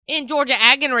In Georgia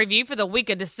Ag in Review for the week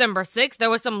of December 6th, there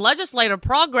was some legislative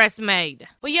progress made.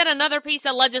 Well, yet another piece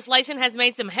of legislation has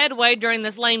made some headway during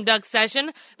this lame duck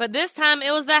session, but this time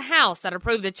it was the House that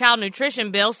approved the child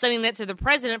nutrition bill, sending it to the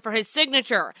president for his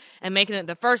signature, and making it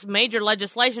the first major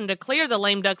legislation to clear the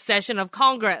lame duck session of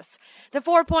Congress. The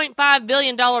 $4.5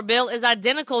 billion bill is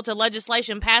identical to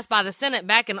legislation passed by the Senate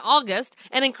back in August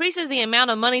and increases the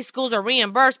amount of money schools are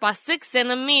reimbursed by 6 cents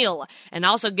a meal, and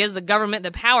also gives the government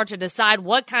the power to decide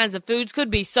what kinds of foods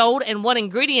could be sold and what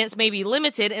ingredients may be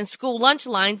limited in school lunch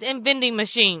lines and vending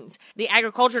machines. The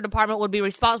Agriculture Department would be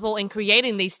responsible in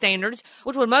creating these standards,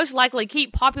 which would most likely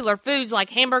keep popular foods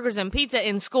like hamburgers and pizza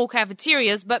in school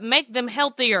cafeterias but make them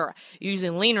healthier,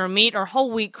 using leaner meat or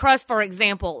whole wheat crust, for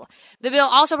example. The bill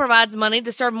also provides money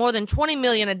to serve more than 20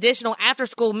 million additional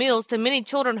after-school meals to many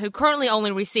children who currently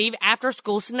only receive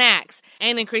after-school snacks,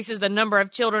 and increases the number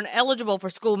of children eligible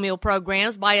for school meal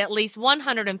programs by at least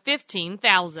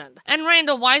 115,000. And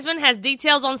Randall Wiseman has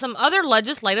details on some other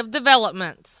legislative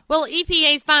developments. Well,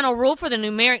 EPA's final rule for the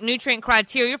numeric nutrient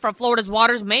criteria for Florida's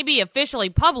waters may be officially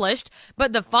published,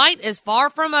 but the fight is far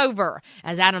from over,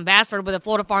 as Adam Bassford with the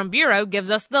Florida Farm Bureau gives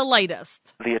us the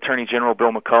latest. The Attorney General,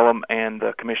 Bill McCollum, and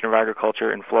the Commissioner of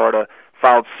Agriculture in Florida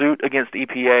filed suit against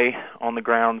EPA on the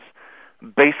grounds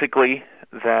basically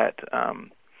that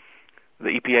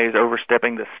the EPA is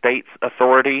overstepping the state's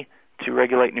authority to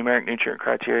regulate numeric nutrient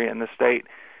criteria in the state,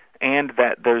 and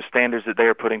that those standards that they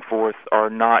are putting forth are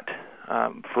not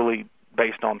fully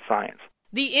based on science.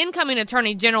 The incoming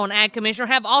Attorney General and Ag Commissioner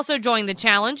have also joined the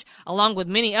challenge, along with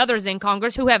many others in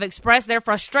Congress who have expressed their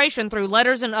frustration through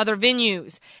letters and other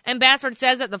venues. And Bassford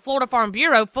says that the Florida Farm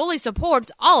Bureau fully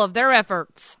supports all of their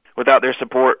efforts. Without their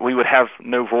support, we would have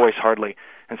no voice hardly.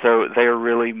 And so they are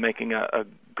really making a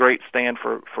great stand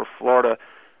for Florida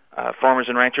farmers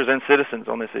and ranchers and citizens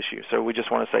on this issue. So we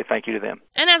just want to say thank you to them.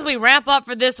 And as we wrap up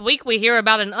for this week, we hear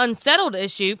about an unsettled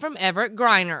issue from Everett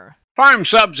Griner. Farm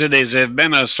subsidies have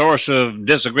been a source of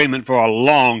disagreement for a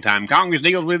long time. Congress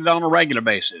deals with it on a regular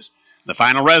basis. The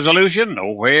final resolution,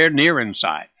 nowhere near in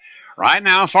sight. Right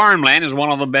now, farmland is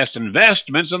one of the best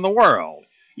investments in the world.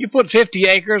 You put 50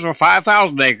 acres or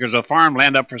 5,000 acres of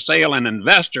farmland up for sale, and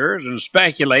investors and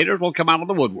speculators will come out of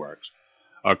the woodworks.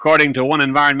 According to one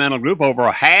environmental group, over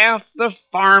half the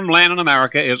farmland in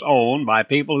America is owned by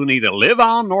people who neither live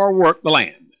on nor work the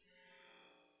land.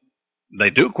 They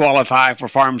do qualify for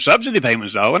farm subsidy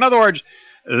payments, though. In other words,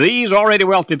 these already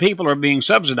wealthy people are being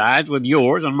subsidized with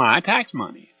yours and my tax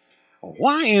money.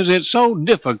 Why is it so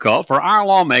difficult for our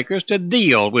lawmakers to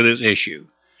deal with this issue?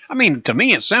 I mean, to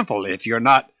me, it's simple. If you're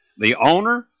not the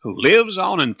owner who lives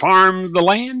on and farms the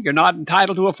land, you're not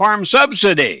entitled to a farm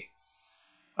subsidy.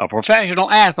 A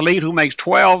professional athlete who makes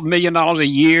 $12 million a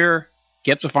year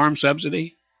gets a farm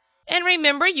subsidy. And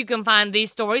remember, you can find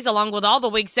these stories along with all the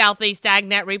week's Southeast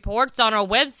AgNet reports on our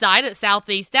website at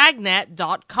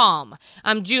southeastagnet.com.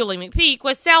 I'm Julie McPeak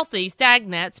with Southeast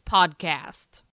AgNet's podcast.